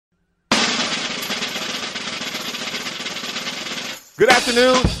Good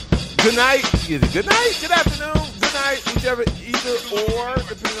afternoon, good night. Is it good night? Good afternoon, good night, whichever, either or,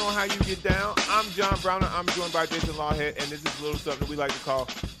 depending on how you get down. I'm John Browner. I'm joined by Jason Lawhead, and this is a little something we like to call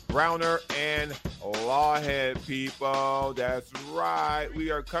Browner and Lawhead, people. That's right.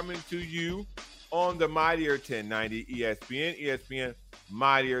 We are coming to you on the Mightier 1090 ESPN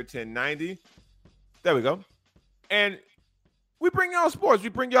Mightier 1090. There we go. And we bring y'all sports. We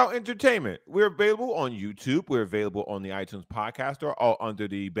bring y'all entertainment. We're available on YouTube. We're available on the iTunes podcast store, all under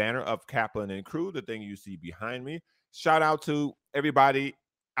the banner of Kaplan and Crew, the thing you see behind me. Shout out to everybody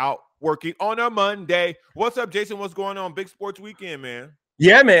out working on a Monday. What's up, Jason? What's going on? Big sports weekend, man.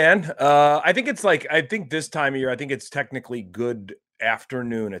 Yeah, man. I think this time of year, I think it's technically good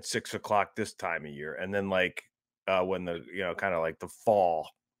afternoon at 6 o'clock this time of year. And then when the, kind of like the fall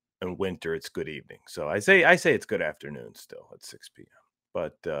and winter, it's good evening. So I say it's good afternoon still at 6 p.m.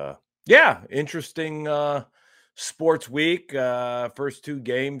 But yeah, interesting sports week. First two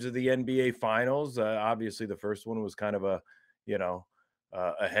games of the NBA finals. Obviously the first one was kind of a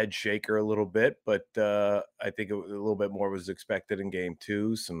head shaker a little bit, but I think a little bit more was expected in game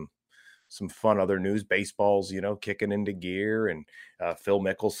two. Some fun other news. Baseball's, kicking into gear, and Phil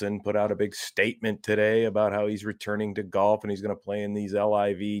Mickelson put out a big statement today about how he's returning to golf and he's going to play in these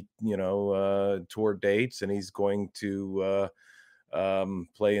LIV, tour dates, and he's going to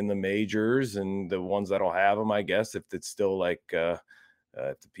play in the majors and the ones that'll have him, I guess, if it's still like the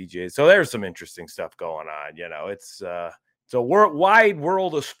PGA. So there's some interesting stuff going on. It's a wide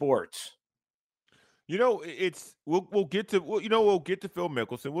world of sports. We'll get to Phil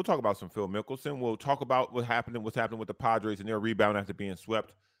Mickelson. We'll talk about some Phil Mickelson. We'll talk about what's happening with the Padres and their rebound after being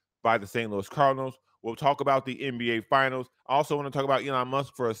swept by the St. Louis Cardinals. We'll talk about the NBA Finals. I also want to talk about Elon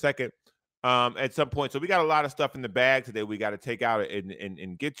Musk for a second at some point. So we got a lot of stuff in the bag today we got to take out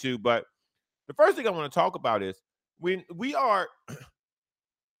and get to. But the first thing I want to talk about is when we are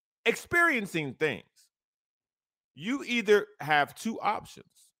experiencing things, you either have two options.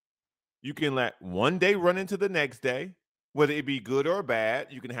 You can let one day run into the next day, whether it be good or bad.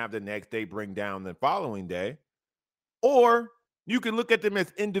 You can have the next day bring down the following day. Or you can look at them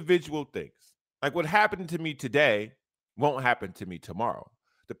as individual things. Like what happened to me today won't happen to me tomorrow.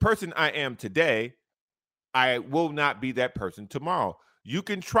 The person I am today, I will not be that person tomorrow. You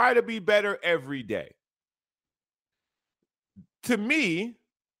can try to be better every day. To me,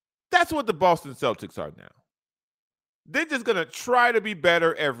 that's what the Boston Celtics are now. They're just going to try to be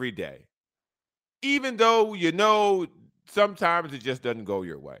better every day. Even though, sometimes it just doesn't go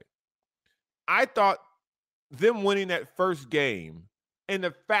your way. I thought them winning that first game and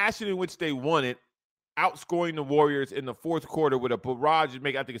the fashion in which they won it, outscoring the Warriors in the fourth quarter with a barrage of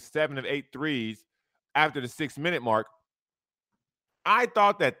I think it's 7 of 8 threes after the 6-minute mark. I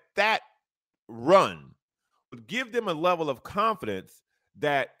thought that run would give them a level of confidence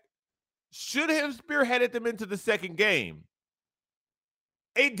that should have spearheaded them into the second game.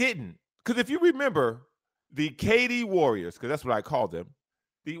 It didn't. Because if you remember the KD Warriors, because that's what I called them,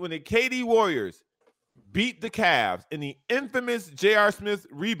 when the KD Warriors beat the Cavs in the infamous J.R. Smith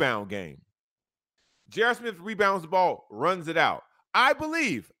rebound game, J.R. Smith rebounds the ball, runs it out. I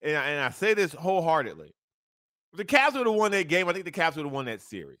believe, and I say this wholeheartedly, if the Cavs would have won that game, I think the Cavs would have won that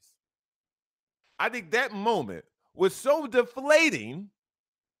series. I think that moment was so deflating,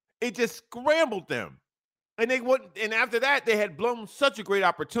 it just scrambled them. And after that, they had blown such a great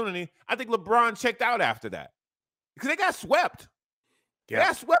opportunity. I think LeBron checked out after that because they got swept. Yeah. They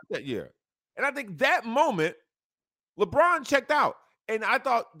got swept that year. And I think that moment, LeBron checked out. And I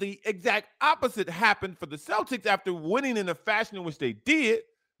thought the exact opposite happened for the Celtics after winning in the fashion in which they did,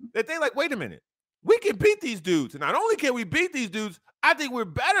 that they like, wait a minute, we can beat these dudes. And not only can we beat these dudes, I think we're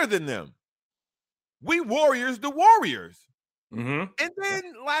better than them. We Warriors, the Warriors. Mm-hmm. And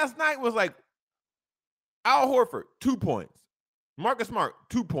then last night was like, Al Horford, 2 points. Marcus Smart,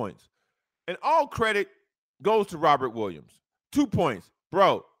 2 points. And all credit goes to Robert Williams. 2 points.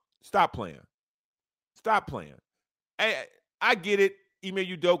 Bro, stop playing. Stop playing. I get it. Ime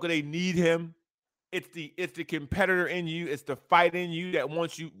Udoka, they need him. It's the competitor in you. It's the fight in you that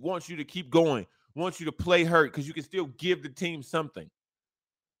wants you to keep going, wants you to play hurt because you can still give the team something.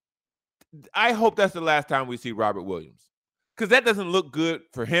 I hope that's the last time we see Robert Williams because that doesn't look good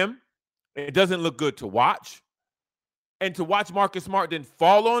for him. It doesn't look good to watch. And to watch Marcus Smart then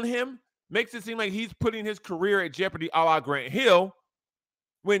fall on him makes it seem like he's putting his career at jeopardy a la Grant Hill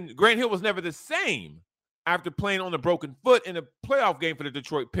when Grant Hill was never the same after playing on a broken foot in a playoff game for the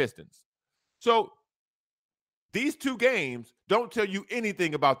Detroit Pistons. So these two games don't tell you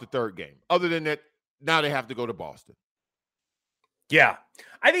anything about the third game other than that now they have to go to Boston. Yeah.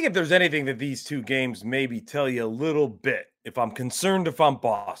 I think if there's anything that these two games maybe tell you a little bit, if I'm concerned if I'm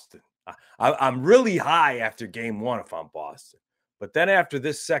Boston. I'm really high after game one if I'm Boston. But then after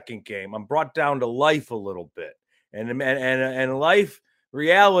this second game, I'm brought down to life a little bit. And life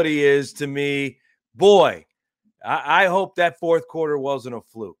reality is to me, boy, I hope that fourth quarter wasn't a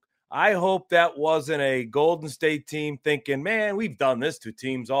fluke. I hope that wasn't a Golden State team thinking, man, we've done this to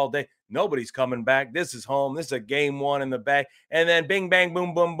teams all day. Nobody's coming back. This is home. This is a game one in the bag. And then bing, bang,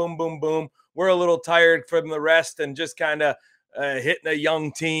 boom, boom, boom, boom, boom. We're a little tired from the rest and just kind of hitting a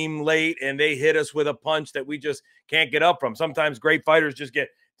young team late, and they hit us with a punch that we just can't get up from. Sometimes great fighters just get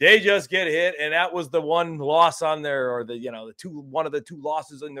hit, and that was the one loss on their, or one of the two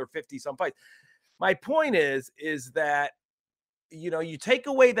losses in their 50-some fights. My point is that, you take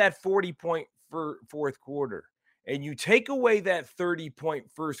away that 40-point fourth quarter, and you take away that 30-point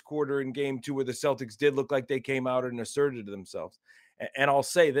first quarter in game two where the Celtics did look like they came out and asserted themselves. And I'll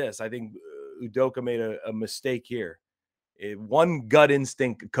say this, I think Udoka made a mistake here. One gut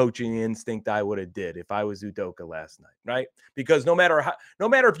instinct, coaching instinct I would have did if I was Udoka last night, right? Because no matter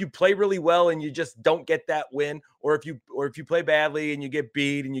if you play really well and you just don't get that win, or if you play badly and you get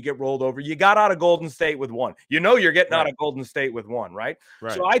beat and you get rolled over, you got out of Golden State with one. You're getting out of Golden State with one, right?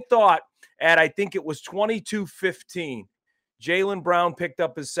 So I thought I think it was 22-15. Jaylen Brown picked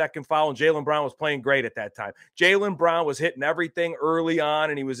up his second foul, and Jaylen Brown was playing great at that time. Jaylen Brown was hitting everything early on,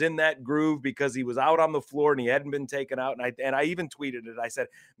 and he was in that groove because he was out on the floor and he hadn't been taken out. And I even tweeted it. I said,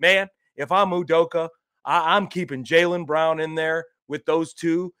 man, if I'm Udoka, I'm keeping Jaylen Brown in there with those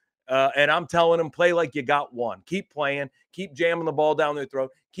two, and I'm telling him, play like you got one. Keep playing. Keep jamming the ball down their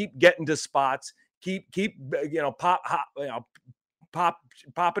throat. Keep getting to spots. Keep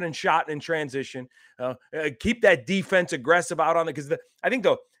popping and shotting in transition. Keep that defense aggressive out on it, because I think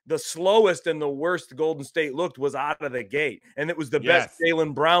the slowest and the worst Golden State looked was out of the gate, and it was the best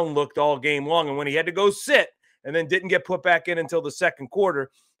Jaylen Brown looked all game long. And when he had to go sit and then didn't get put back in until the second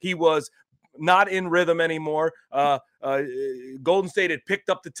quarter, he was not in rhythm anymore. Golden State had picked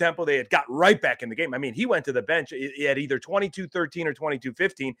up the tempo. They had got right back in the game. I mean, he went to the bench at either 22-13 or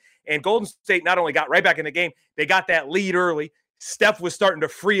 22-15, and Golden State not only got right back in the game, they got that lead early. Steph was starting to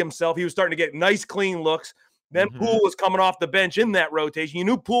free himself. He was starting to get nice, clean looks. Then Poole was coming off the bench in that rotation. You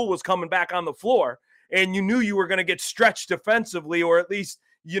knew Poole was coming back on the floor, and you knew you were going to get stretched defensively, or at least,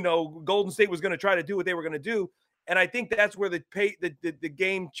 Golden State was going to try to do what they were going to do. And I think that's where the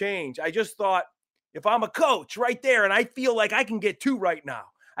game changed. I just thought, if I'm a coach right there, and I feel like I can get two right now,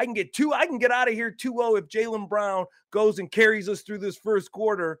 I can get out of here 2-0 if Jaylen Brown goes and carries us through this first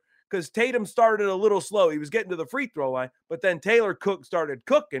quarter, because Tatum started a little slow. He was getting to the free throw line, but then Tatum started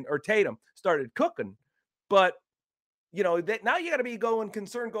cooking. But, now you got to be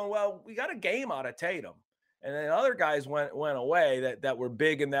concerned, well, we got a game out of Tatum. And then other guys went away that were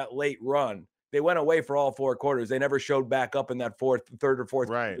big in that late run. They went away for all four quarters. They never showed back up in that third or fourth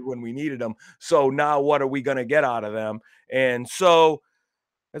quarter when we needed them. So now what are we going to get out of them? And so,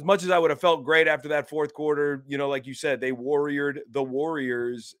 as much as I would have felt great after that fourth quarter, like you said, they warriored the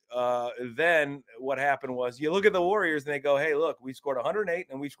Warriors. Then what happened was, you look at the Warriors and they go, hey, look, we scored 108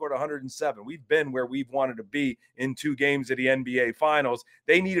 and we scored 107. We've been where we've wanted to be in two games of the NBA Finals.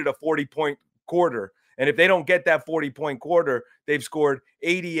 They needed a 40-point quarter. And if they don't get that 40-point quarter, they've scored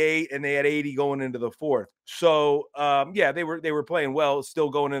 88 and they had 80 going into the fourth. So, they were playing well still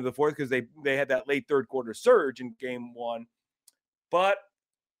going into the fourth, because they had that late third quarter surge in game one. But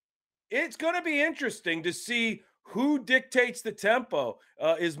it's going to be interesting to see who dictates the tempo.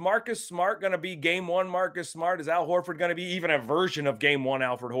 Is Marcus Smart going to be game one Marcus Smart? Is Al Horford going to be even a version of game one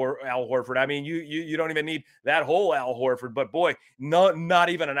Al Horford? I mean, you don't even need that whole Al Horford, but boy, not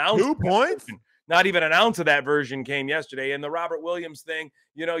even an ounce. 2 points? Not even an ounce of that version came yesterday. And the Robert Williams thing,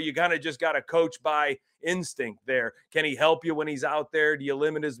 you kind of just got to coach by instinct there. Can he help you when he's out there? Do you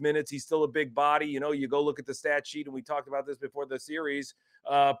limit his minutes? He's still a big body. You go look at the stat sheet, and we talked about this before the series.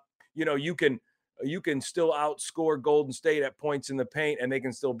 You can still outscore Golden State at points in the paint, and they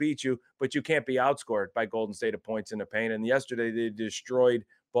can still beat you, but you can't be outscored by Golden State at points in the paint. And yesterday they destroyed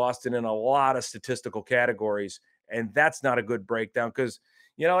Boston in a lot of statistical categories, and that's not a good breakdown, because,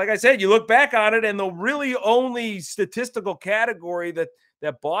 like I said, you look back on it, and the really only statistical category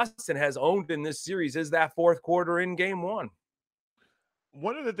that Boston has owned in this series is that fourth quarter in game one.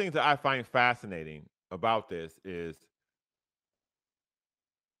 One of the things that I find fascinating about this is,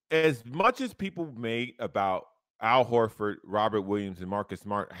 as much as people make about Al Horford, Robert Williams, and Marcus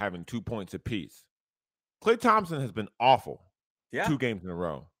Smart having 2 points apiece, Klay Thompson has been awful 2 games in a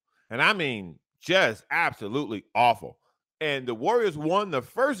row. And I mean, just absolutely awful. And the Warriors won the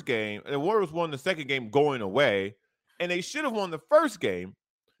first game, and the Warriors won the second game going away, and they should have won the first game.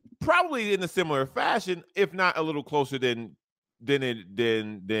 probably in a similar fashion, if not a little closer than they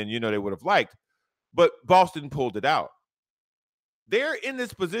would have liked. But Boston pulled it out. They're in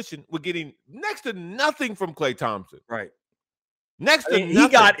this position with getting next to nothing from Klay Thompson. Right. Next to nothing. He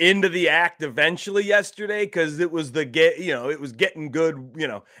got into the act eventually yesterday because it was it was getting good.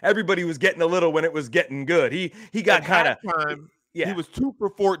 Everybody was getting a little when it was getting good. He got kind of time. Yeah. He was 2 for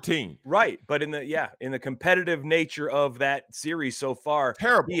 14. Right. But in the competitive nature of that series so far,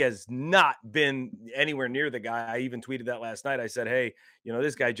 terrible. He has not been anywhere near the guy. I even tweeted that last night. I said, hey,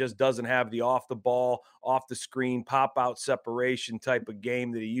 this guy just doesn't have the off the ball, off the screen, pop out separation type of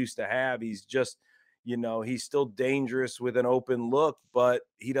game that he used to have. He's just, he's still dangerous with an open look, but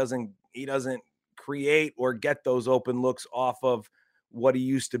he doesn't create or get those open looks off of what he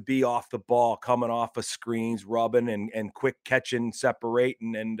used to be off the ball, coming off of screens, rubbing and quick catching,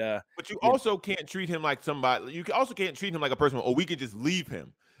 separating. And but you also can't treat him like somebody. You also can't treat him like a person, or we could just leave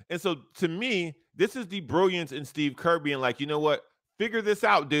him. And so to me, this is the brilliance in Steve Kerr being like, you know what, figure this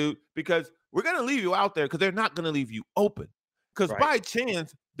out, dude, because we're going to leave you out there because they're not going to leave you open. Because by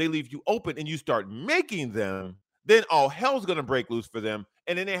chance, they leave you open and you start making them, then all hell's going to break loose for them.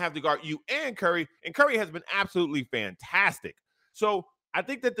 And then they have to guard you and Curry. And Curry has been absolutely fantastic. So I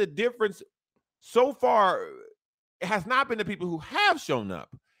think that the difference so far has not been the people who have shown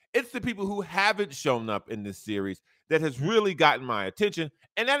up. It's the people who haven't shown up in this series that has really gotten my attention.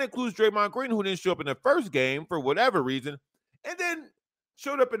 And that includes Draymond Green, who didn't show up in the first game for whatever reason, and then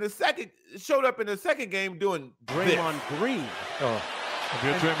showed up in the second game doing Draymond Green. Oh. If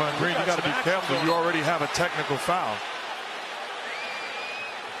you're Draymond Green, you got to be careful. You already have a technical foul.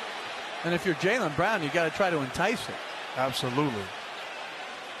 And if you're Jaylen Brown, you got to try to entice him. Absolutely.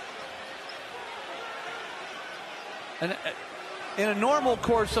 And in a normal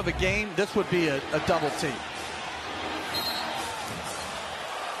course of a game, this would be a double team.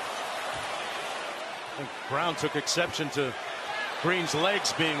 I think Brown took exception to Green's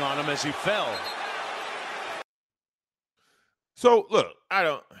legs being on him as he fell. So look,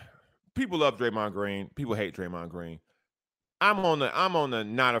 people love Draymond Green. People hate Draymond Green. I'm on the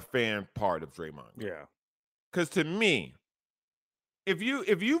not a fan part of Draymond. Yeah. Because to me, if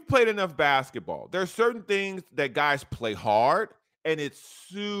you've played enough basketball, there are certain things that guys play hard and it's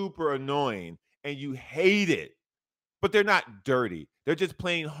super annoying and you hate it, but they're not dirty. They're just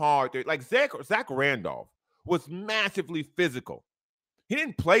playing hard. They're like Zach Randolph was massively physical. He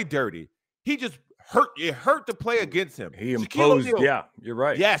didn't play dirty. He just hurt. It hurt to play against him. He imposed. Yeah, you're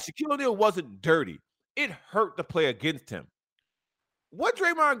right. Yeah, Shaquille O'Neal wasn't dirty. It hurt to play against him. What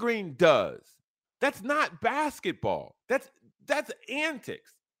Draymond Green does, that's not basketball. That's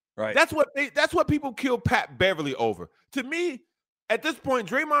antics. Right. That's what people kill Pat Beverly over. To me, at this point,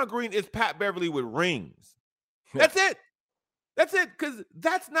 Draymond Green is Pat Beverly with rings. That's it. That's it, because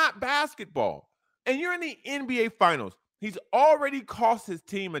that's not basketball. And you're in the NBA Finals. He's already cost his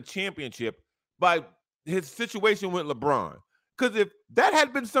team a championship by his situation with LeBron. Because if that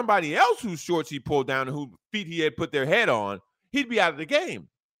had been somebody else whose shorts he pulled down and whose feet he had put their head on, he'd be out of the game.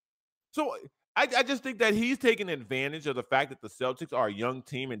 So I just think that he's taking advantage of the fact that the Celtics are a young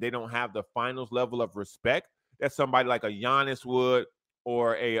team and they don't have the finals level of respect that somebody like a Giannis would,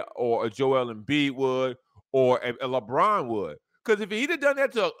 or a Joel Embiid would, or a LeBron would. Because if he'd have done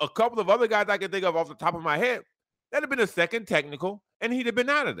that to a couple of other guys I can think of off the top of my head, that'd have been a second technical, and he'd have been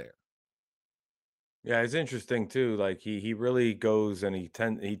out of there. Yeah, it's interesting too. Like he really goes and he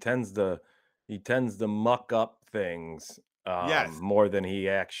tends to muck up things more than he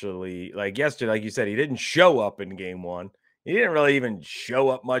actually, like yesterday, like you said, he didn't show up in game one. He didn't really even show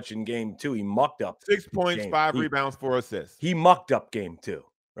up much in game two. He mucked up 6 points, 5 rebounds, 4 assists. He mucked up game two,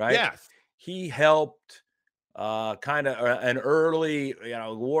 right? Yes. He helped kind of an early,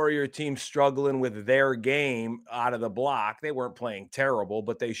 Warrior team struggling with their game out of the block. They weren't playing terrible,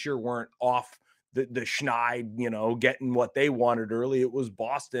 but they sure weren't off the schneid, getting what they wanted early. It was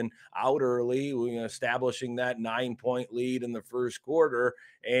Boston out early, establishing that 9-point lead in the first quarter.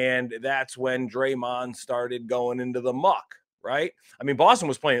 And that's when Draymond started going into the muck, right? I mean, Boston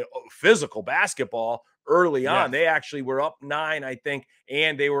was playing physical basketball early on. They actually were up 9, I think,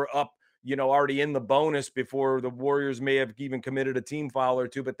 and they were up, already in the bonus before the Warriors may have even committed a team foul or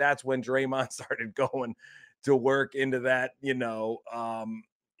two. But that's when Draymond started going to work into that,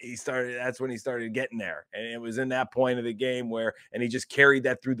 that's when he started getting there. And it was in that point of the game and he just carried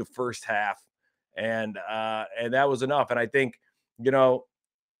that through the first half. And that was enough. And I think,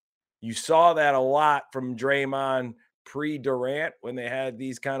 you saw that a lot from Draymond pre-Durant when they had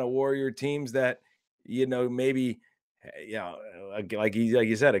these kind of Warrior teams that, maybe, like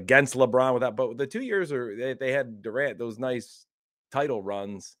you said, against LeBron but the 2 years they had Durant, those nice title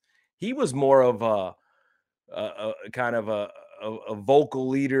runs. he was more of a kind of a vocal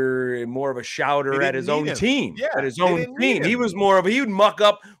leader and more of a shouter at his own team. Yeah, at his they own didn't team. need He him. was more of he would muck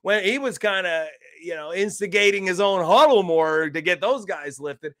up when he was kind of instigating his own huddle more to get those guys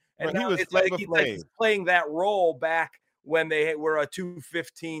lifted. And But he now was it's like Flavor he's Flav. playing that role back when they were a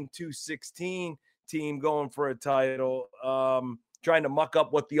 215, 216 team going for a title, trying to muck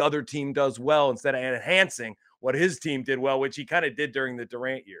up what the other team does well instead of enhancing what his team did well, which he kind of did during the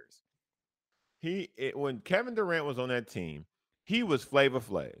Durant years. When Kevin Durant was on that team, he was Flavor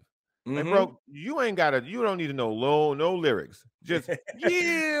Flav. Like, Mhm. bro, you don't need to know no lyrics. Just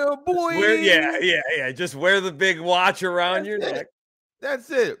yeah, boy. Just wear the big watch around your neck.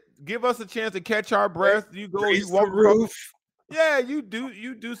 That's it. Give us a chance to catch our breath. You go, you Raise walk the roof. Yeah, you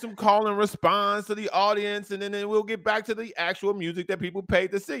do some call and response to the audience, and then we'll get back to the actual music that people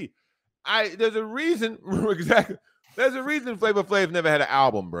paid to see. There's a reason exactly. There's a reason Flavor Flav never had an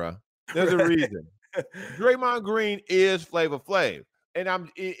album, bro. There's a reason. Draymond Green is Flavor Flav, and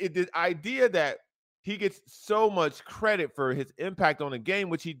the idea that he gets so much credit for his impact on the game,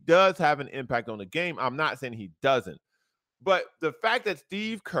 which he does have an impact on the game. I'm not saying he doesn't, but the fact that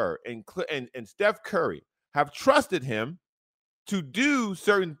Steve Kerr and Steph Curry have trusted him to do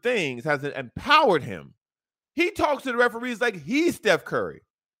certain things has empowered him. He talks to the referees like he's Steph Curry.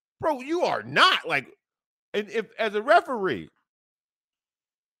 Bro, you are not. Like, and if as a referee,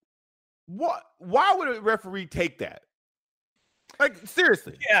 why would a referee take that? Like,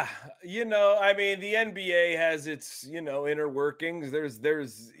 seriously. Yeah, I mean, the NBA has its, inner workings. There's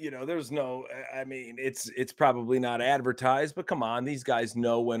no, I mean, it's probably not advertised, but come on, these guys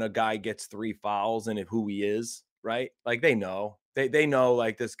know when a guy gets 3 fouls and who he is, right? Like, they know. They know,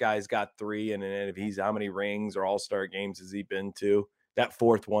 like, this guy's got 3, and if he's how many rings or all-star games has he been to? That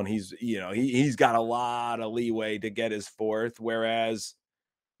 4th one, he's got a lot of leeway to get his 4th, whereas,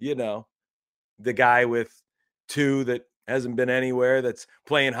 the guy with 2 that hasn't been anywhere, that's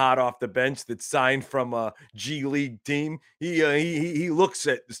playing hot off the bench, that's signed from a G League team, he looks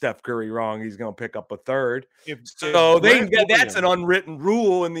at Steph Curry wrong, he's going to pick up a 3rd. That's an unwritten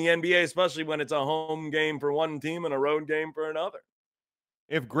rule in the NBA, especially when it's a home game for one team and a road game for another.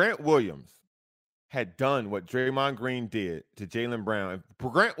 If Grant Williams had done what Draymond Green did to Jaylen Brown,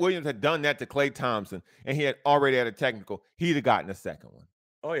 if Grant Williams had done that to Klay Thompson and he had already had a technical, he'd have gotten a 2nd one.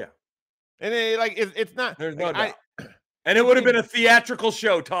 Oh, yeah. And then, like, it's not. There's no doubt. And it would have been a theatrical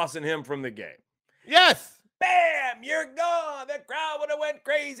show tossing him from the game. Yes. Bam, you're gone. The crowd would have went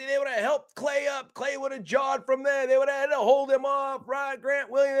crazy. They would have helped Klay up. Klay would have jawed from there. They would have had to hold him off. Right,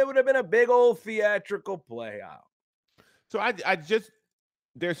 Grant Williams. It would have been a big old theatrical play out. So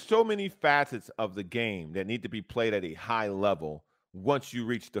there's so many facets of the game that need to be played at a high level once you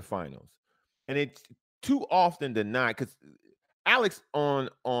reach the finals. And it's too often denied, because Alex on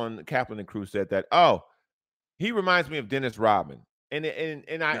Kaplan and Crew said that, he reminds me of Dennis Rodman.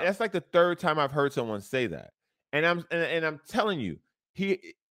 That's like the 3rd time I've heard someone say that. And I'm telling you,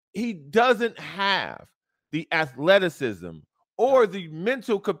 he doesn't have the athleticism or the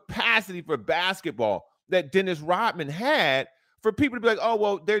mental capacity for basketball that Dennis Rodman had, for people to be like, oh,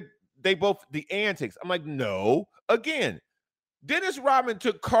 well, they both the antics. I'm like, no. Again, Dennis Rodman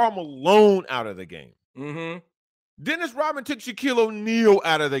took Karl Malone out of the game. Mm-hmm. Dennis Rodman took Shaquille O'Neal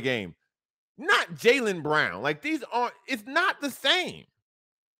out of the game. Not Jaylen Brown. Like, it's not the same.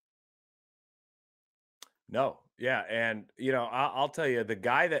 No. Yeah. And, I'll tell you, the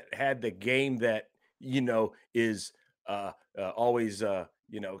guy that had the game that, is always,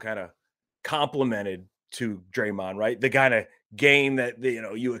 kind of complimented to Draymond, right? The kind of game that,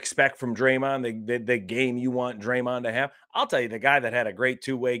 you expect from Draymond, the game you want Draymond to have. I'll tell you, the guy that had a great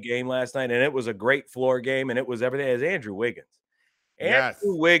 2-way game last night, and it was a great floor game, and it was everything, is Andrew Wiggins. Yes.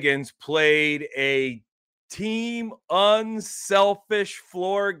 Andrew Wiggins played a team unselfish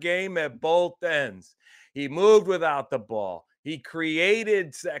floor game at both ends. He moved without the ball. He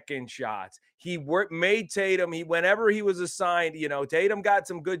created second shots. He made Tatum. Whenever he was assigned, Tatum got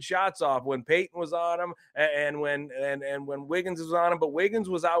some good shots off when Peyton was on him and when Wiggins was on him. But Wiggins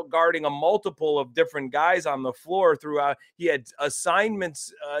was out guarding a multiple of different guys on the floor throughout. He had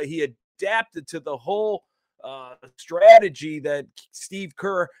assignments. He adapted to the whole strategy that Steve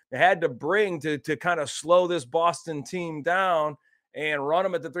Kerr had to bring to kind of slow this Boston team down and run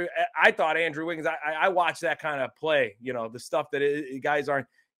them at the 3. I thought Andrew Wiggins, I watched that kind of play, the stuff that guys aren't,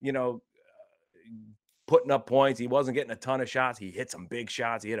 putting up points. He wasn't getting a ton of shots. He hit some big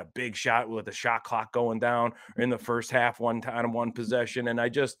shots. He hit a big shot with the shot clock going down in the first half, one possession. And I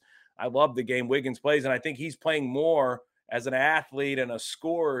love the game Wiggins plays. And I think he's playing more as an athlete and a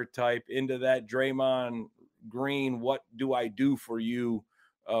scorer type into that Draymond Green, what do I do for you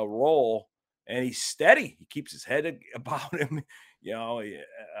role, and he's steady. He keeps his head about him.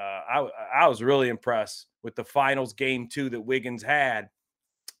 I was really impressed with the finals game 2 that Wiggins had,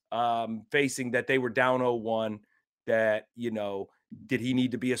 facing that they were down 0-1. That, did he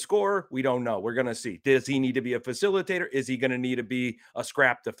need to be a scorer? We don't know. We're going to see. Does he need to be a facilitator? Is he going to need to be a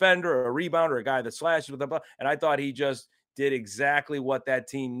scrap defender or a rebounder, a guy that slashes with the ball? And I thought he just did exactly what that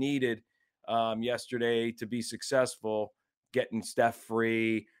team needed yesterday to be successful, getting Steph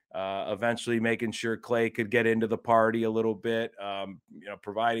free, eventually making sure Clay could get into the party a little bit,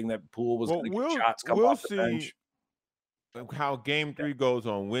 providing that Poole was going to get shots come off the bench. How game 3 goes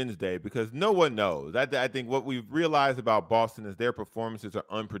on Wednesday, because no one knows. I think what we've realized about Boston is their performances are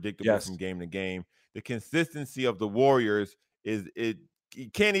unpredictable from game to game. The consistency of the Warriors you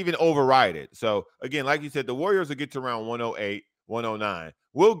can't even override it. So again, like you said, the Warriors will get to around 108, 109.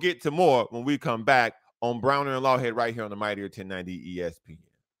 We'll get to more when we come back on Browner and Lawhead right here on the Mightier 1090 ESPN.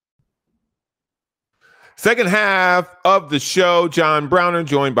 Second half of the show, John Browner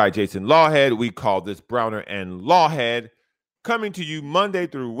joined by Jason Lawhead. We call this Browner and Lawhead, coming to you Monday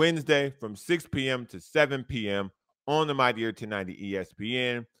through Wednesday from 6 p.m. to 7 p.m. on the Mightier 1090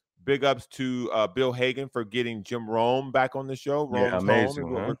 ESPN. Big ups to Bill Hagan for getting Jim Rome back on the show. Rome's amazing,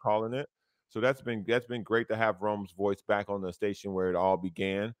 home is what we're calling it. So that's been great to have Rome's voice back on the station where it all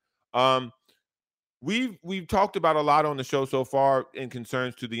began. We've talked about a lot on the show so far in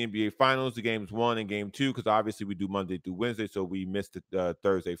concerns to the NBA Finals, the games 1 and game 2, because obviously we do Monday through Wednesday, so we missed the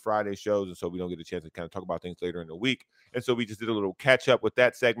Thursday, Friday shows, and so we don't get a chance to kind of talk about things later in the week. And so we just did a little catch up with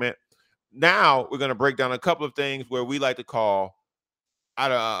that segment. Now we're going to break down a couple of things where we like to call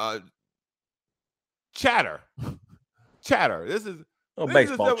chatter. Chatter. This is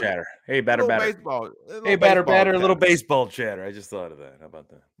baseball chatter. Hey, batter. Baseball. Hey, batter, a little baseball chatter. I just thought of that. How about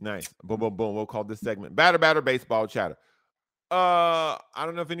that? Nice. Boom, boom, boom. We'll call this segment batter, baseball chatter. I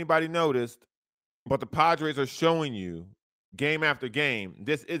don't know if anybody noticed, but the Padres are showing you game after game,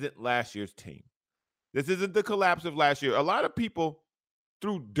 this isn't last year's team. This isn't the collapse of last year. A lot of people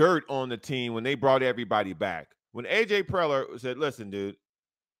threw dirt on the team when they brought everybody back. When A.J. Preller said, listen, dude,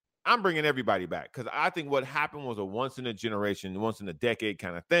 I'm bringing everybody back, because I think what happened was a once-in-a-generation, once-in-a-decade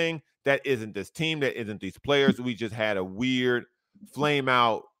kind of thing. That isn't this team. That isn't these players. We just had a weird flame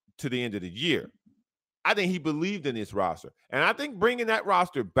out to the end of the year. I think he believed in this roster. And I think bringing that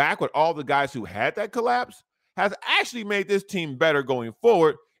roster back with all the guys who had that collapse has actually made this team better going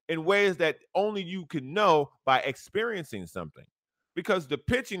forward in ways that only you can know by experiencing something. Because the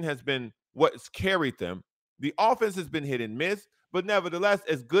pitching has been what's carried them. The offense has been hit and miss. But nevertheless,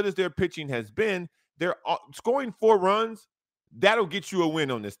 as good as their pitching has been, they're scoring 4 runs. That'll get you a win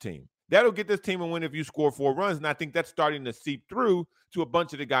on this team. That'll get this team a win if you score 4 runs. And I think that's starting to seep through to a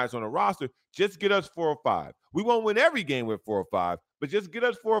bunch of the guys on the roster. Just get us 4 or 5. We won't win every game with 4 or 5, but just get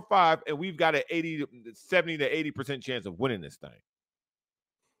us 4 or 5, and we've got an 70 to 80% chance of winning this thing.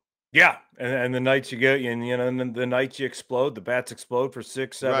 Yeah, and the nights you get, and the nights you explode, the bats explode for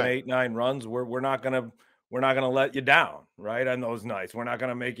 6, 7, 8, 9 runs. We're not gonna let you down, right? On those nights, we're not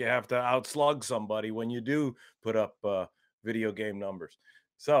gonna make you have to outslug somebody when you do put up video game numbers.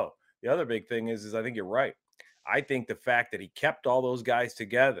 So the other big thing is I think you're right. I think the fact that he kept all those guys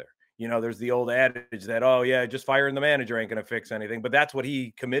together. There's the old adage that, oh yeah, just firing the manager ain't gonna fix anything, but that's what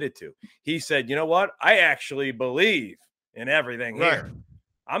he committed to. He said, you know what? I actually believe in everything here.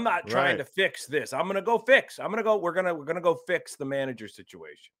 I'm not trying to fix this. I'm gonna go fix. We're gonna go fix the manager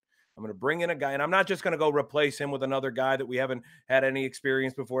situation. I'm going to bring in a guy, and I'm not just going to go replace him with another guy that we haven't had any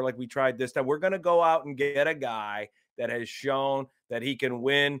experience before like we tried this time. We're going to go out and get a guy that has shown that he can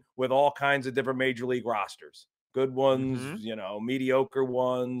win with all kinds of different major league rosters. Good ones, mediocre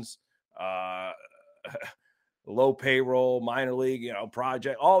ones, low payroll, minor league,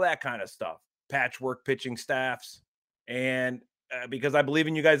 project, all that kind of stuff. Patchwork pitching staffs. And because I believe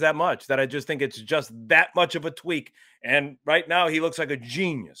in you guys that much, that I just think it's just that much of a tweak. And right now he looks like a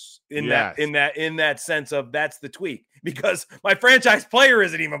genius in that sense of that's the tweak, because my franchise player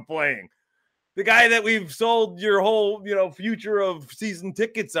isn't even playing. The guy that we've sold your whole, future of season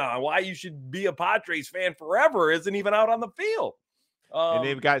tickets on, why you should be a Padres fan forever, isn't even out on the field. And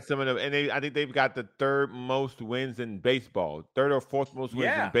they've got some of them, and I think they've got the 3rd most wins in baseball, 3rd or 4th most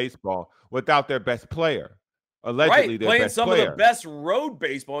wins in baseball without their best player. Allegedly, right, playing some of the best road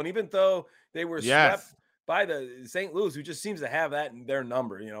baseball, and even though they were swept by the St. Louis, who just seems to have that in their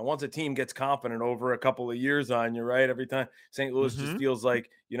number. Once a team gets confident over a couple of years on you, right? Every time St. Louis just feels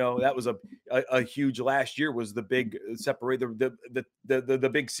like that was a huge last year was the big separate the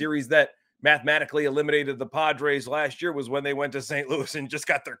big series that mathematically eliminated the Padres last year was when they went to St. Louis and just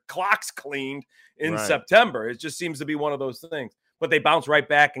got their clocks cleaned in September. It just seems to be one of those things. but they bounce right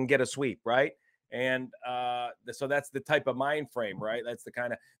back and get a sweep, right? And so that's the type of mind frame, right? That's the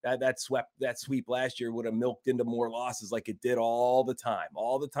kind of that sweep last year would have milked into more losses like it did all the time.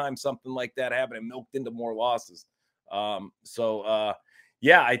 All the time something like that happened and milked into more losses.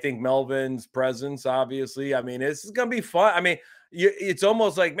 Yeah, I think Melvin's presence, obviously. I mean, this is gonna be fun. I mean, it's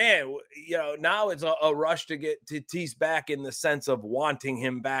almost like, man, now it's a rush to get Tatis back in the sense of wanting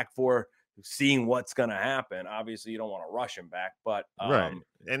him back for seeing what's going to happen. Obviously, you don't want to rush him back, but right.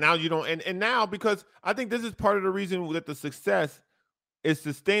 And now you don't, and now, because I think this is part of the reason that the success is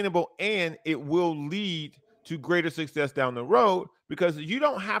sustainable and it will lead to greater success down the road, because you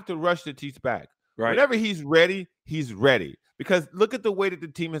don't have to rush the Tatis back. Right. Whenever he's ready, he's ready. Because look at the way that the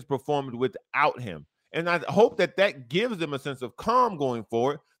team has performed without him. And I hope that that gives them a sense of calm going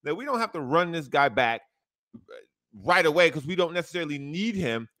forward, that we don't have to run this guy back right away, because we don't necessarily need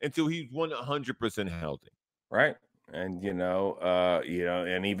him until he's 100% healthy. Right. And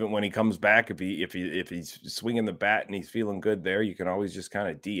and even when he comes back, if he's swinging the bat and he's feeling good there, you can always just kind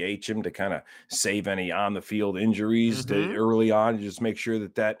of DH him to kind of save any on the field injuries to early on. Just make sure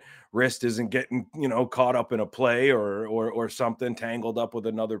that wrist isn't getting caught up in a play or something, tangled up with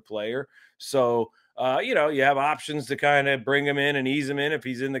another player. So you have options to kind of bring him in and ease him in if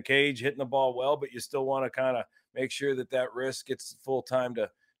he's in the cage hitting the ball well, but you still want to kind of make sure that wrist gets full time to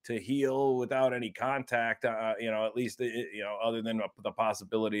heal without any contact, at least, other than the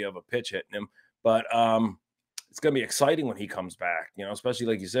possibility of a pitch hitting him. But it's going to be exciting when he comes back, especially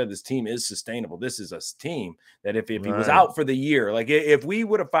like you said, this team is sustainable. This is a team that if he was out for the year, like if we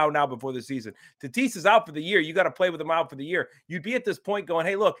would have found out before the season, Tatis is out for the year, you got to play with him out for the year. You'd be at this point going,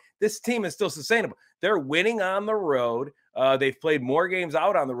 hey, look, this team is still sustainable. They're winning on the road. They've played more games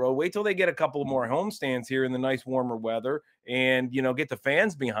out on the road. Wait till they get a couple more homestands here in the nice warmer weather and, get the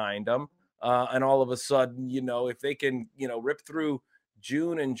fans behind them. And all of a sudden, if they can, rip through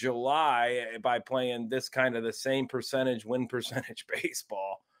June and July by playing this kind of the same win percentage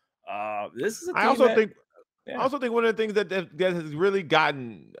baseball. This is a team I also think one of the things that has really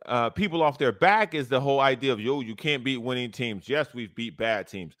gotten people off their back is the whole idea of, you can't beat winning teams. Yes, we've beat bad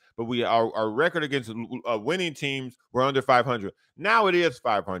teams, but our record against winning teams, we're under 500. Now it is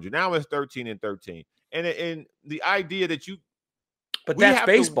 500. Now it's 13-13. And the idea that but that's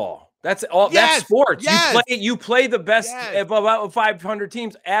baseball. That's all. Yes, that's sports. Yes. You play the best of about 500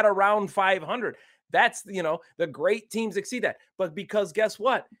 teams at around 500. That's the great teams exceed that. But because guess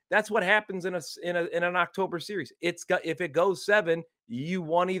what? That's what happens in an October series. If it goes 7, you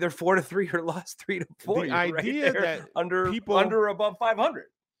won either 4-3 or lost 3-4. The idea that under above 500.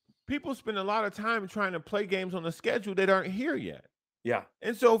 People spend a lot of time trying to play games on the schedule that aren't here yet. Yeah.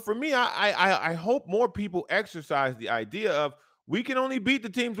 And so for me, I hope more people exercise the idea of, we can only beat the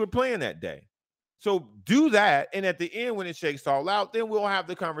teams we're playing that day. So do that. And at the end, when it shakes all out, then we'll have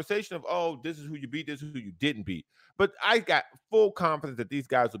the conversation of, oh, this is who you beat, this is who you didn't beat. But I got full confidence that these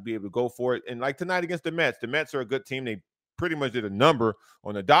guys will be able to go for it. And like tonight against the Mets are a good team. They pretty much did a number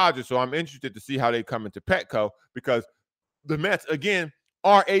on the Dodgers. So I'm interested to see how they come into Petco, because the Mets, again,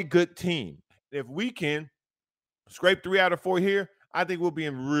 are a good team. If we can scrape 3 out of 4 here, I think we'll be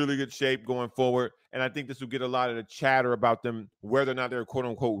in really good shape going forward. And I think this will get a lot of the chatter about them, whether or not they're quote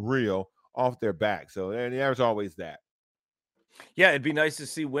unquote real, off their back. So and there's always that. Yeah, it'd be nice to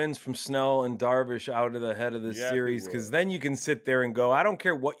see wins from Snell and Darvish out of the head of the series, because then you can sit there and go, I don't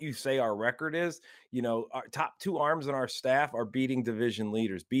care what you say our record is. Our top 2 arms in our staff are beating division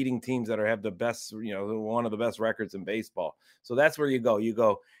leaders, beating teams that have the best, one of the best records in baseball. So that's where you go. You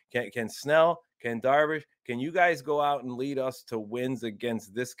go, can Snell, can Darvish, can you guys go out and lead us to wins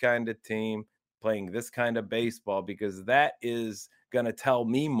against this kind of team playing this kind of baseball? Because that is going to tell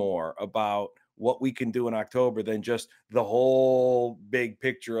me more about what we can do in October than just the whole big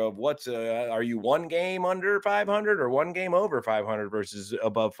picture of are you 1 game under 500 or 1 game over 500 versus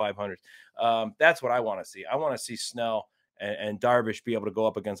above 500. That's what I want to see. I want to see Snell and Darvish be able to go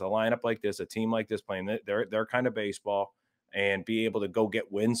up against a lineup like this, a team like this playing their kind of baseball, and be able to go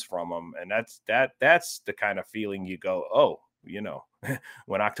get wins from them. And that's the kind of feeling you go, oh,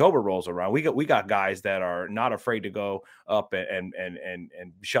 when October rolls around, we got guys that are not afraid to go up and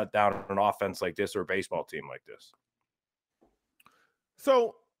shut down an offense like this or a baseball team like this.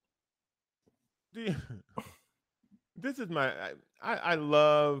 So this is I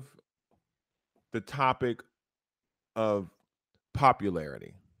love the topic of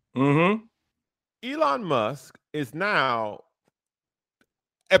popularity. Mm-hmm. Elon Musk is now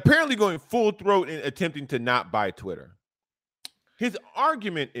apparently going full throat in attempting to not buy Twitter. His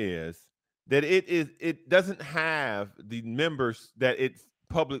argument is that it doesn't have the members that it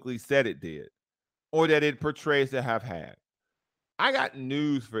publicly said it did, or that it portrays to have had. I got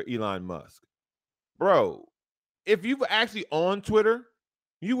news for Elon Musk. Bro, if you were actually on Twitter,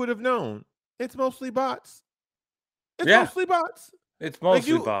 you would have known it's mostly bots. It's Yeah. mostly bots. It's Like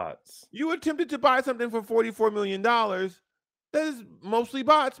mostly bots. You attempted to buy something for $44 million. That is mostly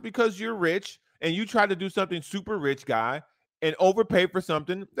bots because you're rich and you tried to do something super rich guy and overpay for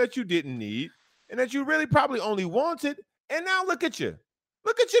something that you didn't need and that you really probably only wanted. And now look at you.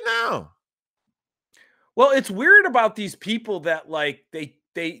 Look at you now. Well, it's weird about these people that like they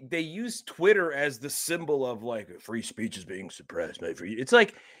use Twitter as the symbol of like free speech is being suppressed. It's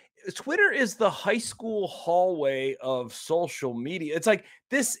like Twitter is the high school hallway of social media. It's like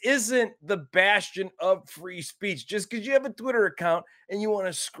this isn't the bastion of free speech. Just because you have a Twitter account and you want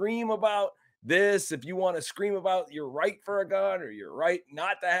to scream about this, if you want to scream about your right for a gun or your right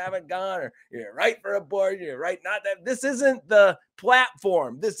not to have a gun or your right for abortion, your right not to, this isn't the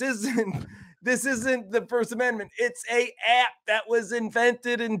platform. This isn't the First Amendment. It's a app that was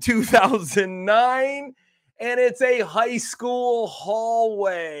invented in 2009. And it's a high school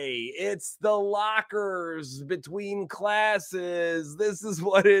hallway. It's the lockers between classes. This is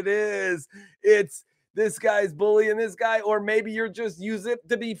what it is. It's this guy's bullying this guy, or maybe you're just use it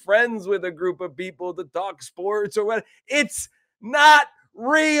to be friends with a group of people to talk sports or what. It's not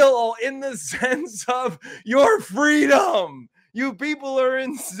real in the sense of your freedom. You people are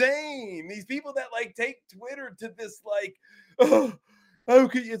insane. These people that like take Twitter to this like, oh,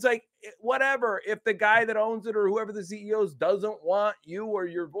 okay, it's like whatever. If the guy that owns it or whoever the CEOs doesn't want you or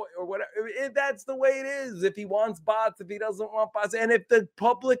your voice or whatever, that's the way it is. If he wants bots, if he doesn't want bots, and if the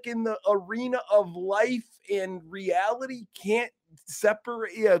public in the arena of life and reality can't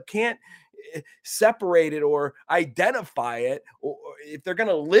separate it or identify it, or if they're going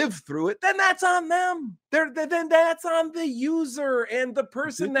to live through it, then that's on them. Then that's on the user and the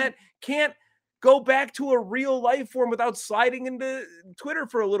person that can't go back to a real life form without sliding into Twitter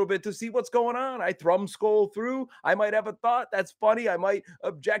for a little bit to see what's going on. I scroll through. I might have a thought. That's funny. I might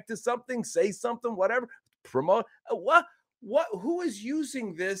object to something, say something, whatever. Promote. Who is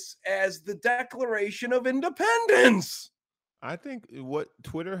using this as the Declaration of Independence? I think what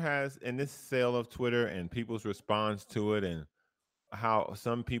Twitter has in this sale of Twitter and people's response to it and how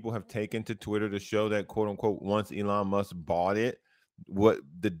some people have taken to Twitter to show that, quote unquote, once Elon Musk bought it, what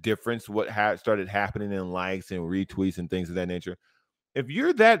the difference, what started happening in likes and retweets and things of that nature. If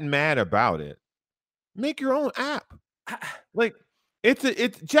you're that mad about it, make your own app. Like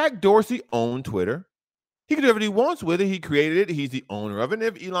it's Jack Dorsey owned Twitter. He can do whatever he wants with it. He created it. He's the owner of it.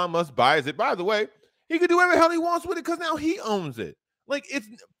 And if Elon Musk buys it, by the way, he can do whatever the hell he wants with it because now he owns it. Like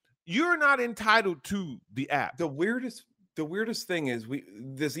you're not entitled to the app. The weirdest thing is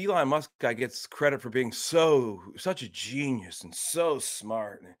this Elon Musk guy gets credit for being such a genius and so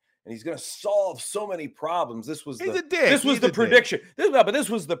smart, and he's going to solve so many problems. This was the prediction. This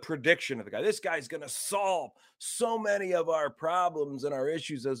was the prediction of the guy. This guy's going to solve so many of our problems and our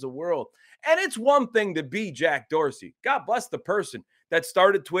issues as a world. And it's one thing to be Jack Dorsey. God bless the person that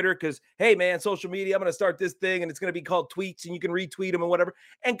started Twitter because, hey, man, social media, I'm going to start this thing and it's going to be called tweets and you can retweet them and whatever.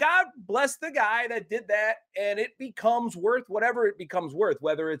 And God bless the guy that did that. And it becomes worth whatever it becomes worth,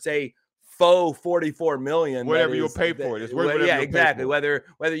 whether it's a faux 44 million, whatever you'll pay for it. It's worth whatever you'll exactly. pay for.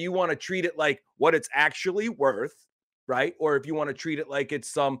 Whether you want to treat it like what it's actually worth, right? Or if you want to treat it like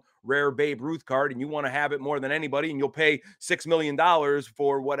it's some rare Babe Ruth card and you want to have it more than anybody and you'll pay $6 million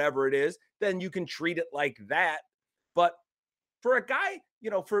for whatever it is, then you can treat it like that. But for a guy,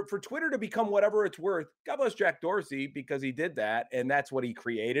 for Twitter to become whatever it's worth, God bless Jack Dorsey because he did that and that's what he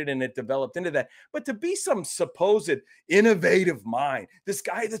created and it developed into that. But to be some supposed innovative mind, this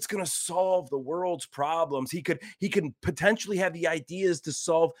guy that's going to solve the world's problems, he can potentially have the ideas to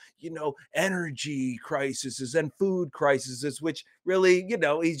solve, energy crises and food crises, which really,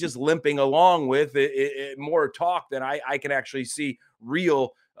 he's just limping along with it, more talk than I can actually see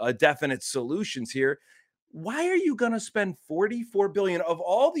real definite solutions here. Why are you going to spend $44 billion of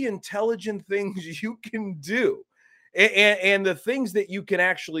all the intelligent things you can do and the things that you can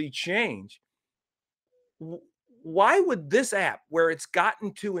actually change? Why would this app, where it's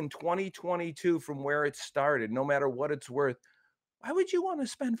gotten to in 2022 from where it started, no matter what it's worth, why would you want to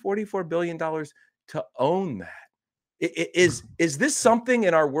spend $44 billion to own that? Is this something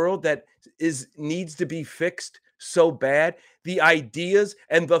in our world that needs to be fixed so bad? The ideas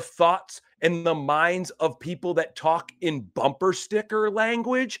and the thoughts and the minds of people that talk in bumper sticker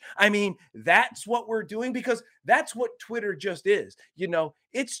language. I mean, that's what we're doing because that's what Twitter just is.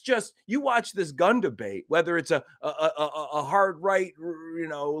 It's just, you watch this gun debate, whether it's a hard right,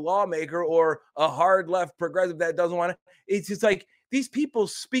 lawmaker or a hard left progressive that doesn't want to, it's just like, these people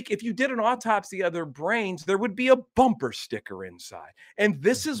speak. If you did an autopsy of their brains, there would be a bumper sticker inside. And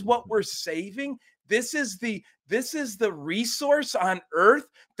this is what we're saving. This is the resource on earth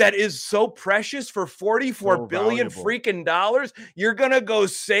that is so precious for 44 billion freaking dollars. You're going to go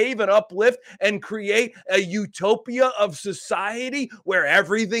save and uplift and create a utopia of society where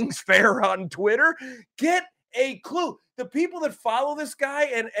everything's fair on Twitter. Get a clue. The people that follow this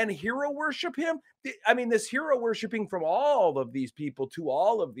guy and hero worship him, I mean, this hero worshiping from all of these people to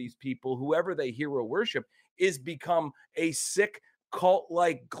all of these people, whoever they hero worship, is become a sick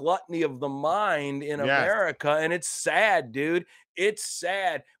cult-like gluttony of the mind in America. And it's sad, dude. It's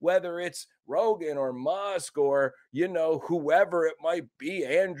sad, whether it's Rogan or Musk or, you know, whoever it might be,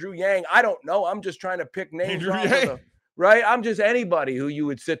 Andrew Yang. I don't know. I'm just trying to pick names right? I'm just anybody who you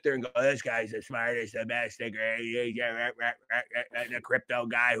would sit there and go, oh, this guy's the smartest, the best, the greatest, the crypto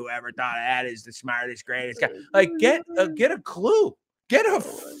guy, whoever thought of that is the smartest, greatest guy. Like, get a clue. Get a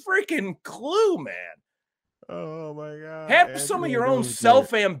freaking clue, man. Oh my God. Have some of your own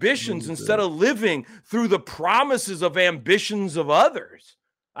self-ambitions instead of living through the promises of ambitions of others.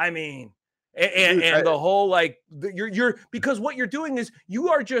 I mean, and the whole, like, you're because what you're doing is you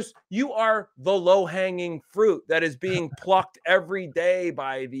are the low-hanging fruit that is being plucked every day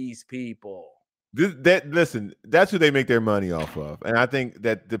by these people. Listen, that's who they make their money off of. And I think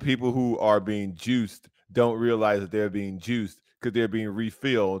that the people who are being juiced don't realize that they're being juiced because they're being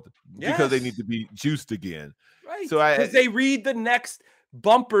refilled because they need to be juiced again. Right. So because they read the next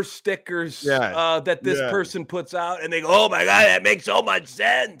bumper stickers that this person puts out and they go, oh my God, that makes so much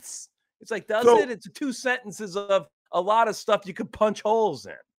sense. It's like, does it? It's 2 sentences of a lot of stuff you could punch holes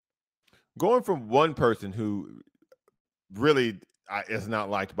in. Going from one person who really is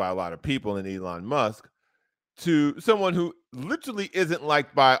not liked by a lot of people in Elon Musk to someone who literally isn't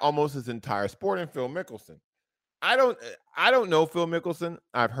liked by almost his entire sport in Phil Mickelson. I don't know Phil Mickelson.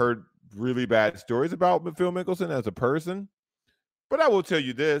 I've heard really bad stories about Phil Mickelson as a person, but I will tell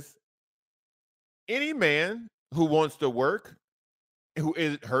you this. Any man who wants to work, who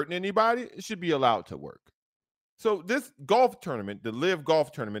isn't hurting anybody, should be allowed to work. So this golf tournament, the Live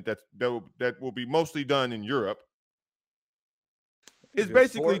Golf Tournament that will be mostly done in Europe, is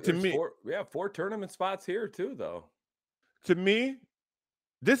basically to me. 4 tournament spots here too, though. To me,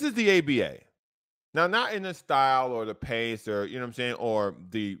 this is the ABA. Now, not in the style or the pace or, you know what I'm saying, or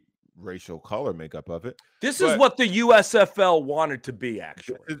the racial color makeup of it. This is what the USFL wanted to be,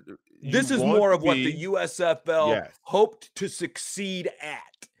 actually. This is more of what the USFL hoped to succeed at.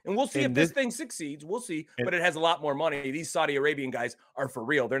 And we'll see if this thing succeeds. We'll see. But it has a lot more money. These Saudi Arabian guys are for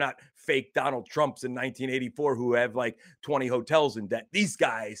real. They're not fake Donald Trumps in 1984 who have like 20 hotels in debt. These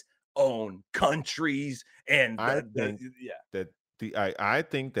guys own countries. And I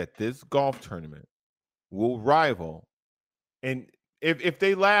think that this golf tournament will rival. And if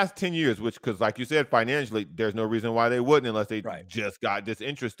they last 10 years, which, because like you said, financially, there's no reason why they wouldn't unless they just got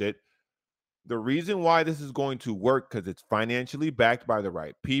disinterested. The reason why this is going to work, because it's financially backed by the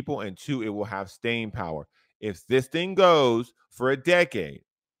right people, and 2, it will have staying power. If this thing goes for a decade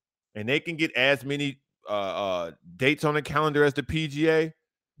and they can get as many dates on the calendar as the PGA,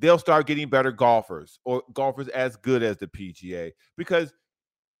 they'll start getting better golfers or golfers as good as the PGA, because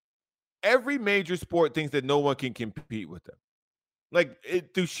every major sport thinks that no one can compete with them. Like,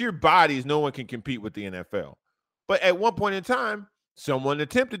 through sheer bodies, no one can compete with the NFL. But at one point in time, someone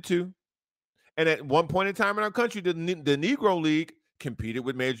attempted to. And at one point in time in our country, the Negro League competed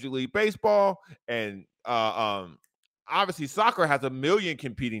with Major League Baseball. And obviously soccer has a million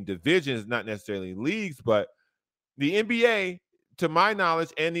competing divisions, not necessarily leagues. But the NBA, to my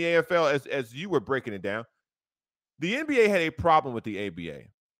knowledge, and the AFL, as you were breaking it down, the NBA had a problem with the ABA.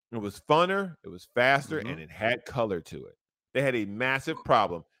 It was funner, it was faster, and it had color to it. They had a massive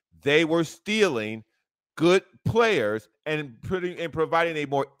problem. They were stealing good players and providing a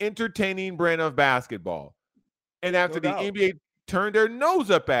more entertaining brand of basketball. And after the NBA turned their nose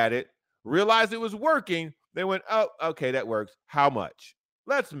up at it, realized it was working, they went, oh, okay, that works. How much?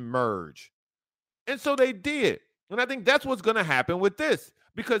 Let's merge. And so they did. And I think that's what's going to happen with this,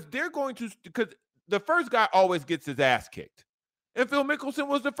 because because the first guy always gets his ass kicked. And Phil Mickelson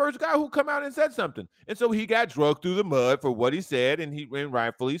was the first guy who come out and said something. And so he got dragged through the mud for what he said, and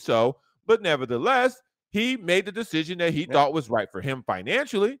rightfully so. But nevertheless, he made the decision that he thought was right for him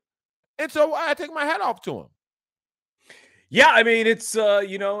financially. And so I take my hat off to him. Yeah, I mean, it's,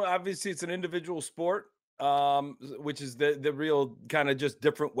 obviously it's an individual sport, which is the real kind of just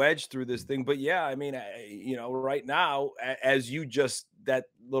different wedge through this thing. But yeah, I mean, right now, as that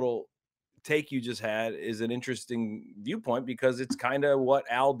little take you just had is an interesting viewpoint, because it's kind of what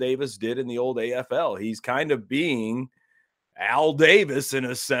Al Davis did in the old AFL. He's kind of being Al Davis in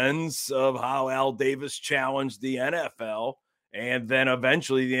a sense of how Al Davis challenged the NFL. And then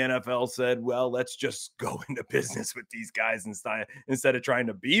eventually the NFL said, well, let's just go into business with these guys instead of trying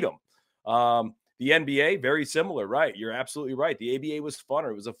to beat them. The NBA, very similar, right? You're absolutely right. The ABA was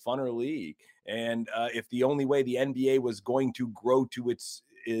funner. It was a funner league. And if the only way the NBA was going to grow to its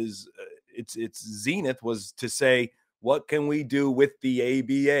zenith was to say, what can we do with the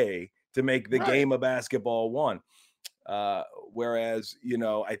ABA to make the game of basketball one? Whereas,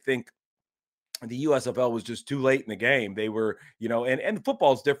 I think the USFL was just too late in the game. They were, and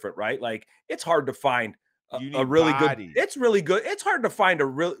football's different, right? Like it's hard to find a really bodies. good. It's really good. It's hard to find a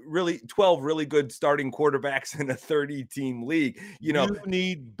really 12 really good starting quarterbacks in a 30-team league. You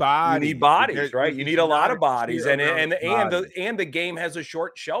need bodies. You need bodies, right? You need a lot of bodies, and the game has a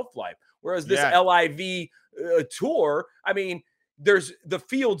short shelf life. Whereas this LIV tour, I mean, the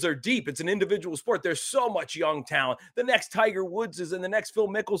fields are deep. It's an individual sport. There's so much young talent. The next Tiger Woodses and the next Phil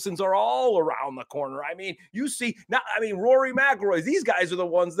Mickelsons are all around the corner. I mean, you see now, Rory McIlroy, these guys are the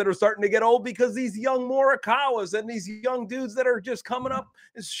ones that are starting to get old because these young Morikawas and these young dudes that are just coming up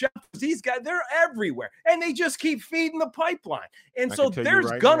as chefs, these guys, they're everywhere and they just keep feeding the pipeline. And so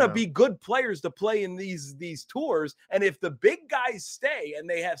there's gonna be good players to play in these tours. And if the big guys stay and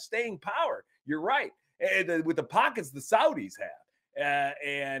they have staying power, you're right. And with the pockets the Saudis have.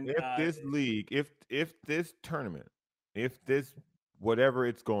 And if this league, if this tournament, if this whatever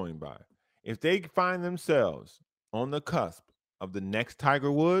it's going by, if they find themselves on the cusp of the next Tiger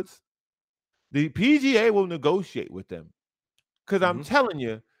Woods, the PGA will negotiate with them. Because I'm telling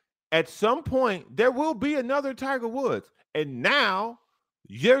you, at some point there will be another Tiger Woods, and now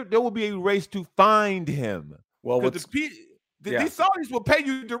there will be a race to find him. Well, these Saudis will pay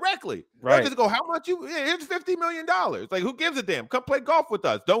you directly. Right. They'll just go, how much you? Here's $50 million. Like, who gives a damn? Come play golf with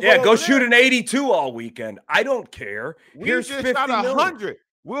us. Don't go shoot an 82 all weekend. I don't care. Here's just 50 shot million. 100.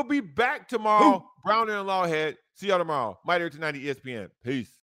 We'll be back tomorrow. Browner and Lawhead. See y'all tomorrow. Mighty 90 ESPN. Peace.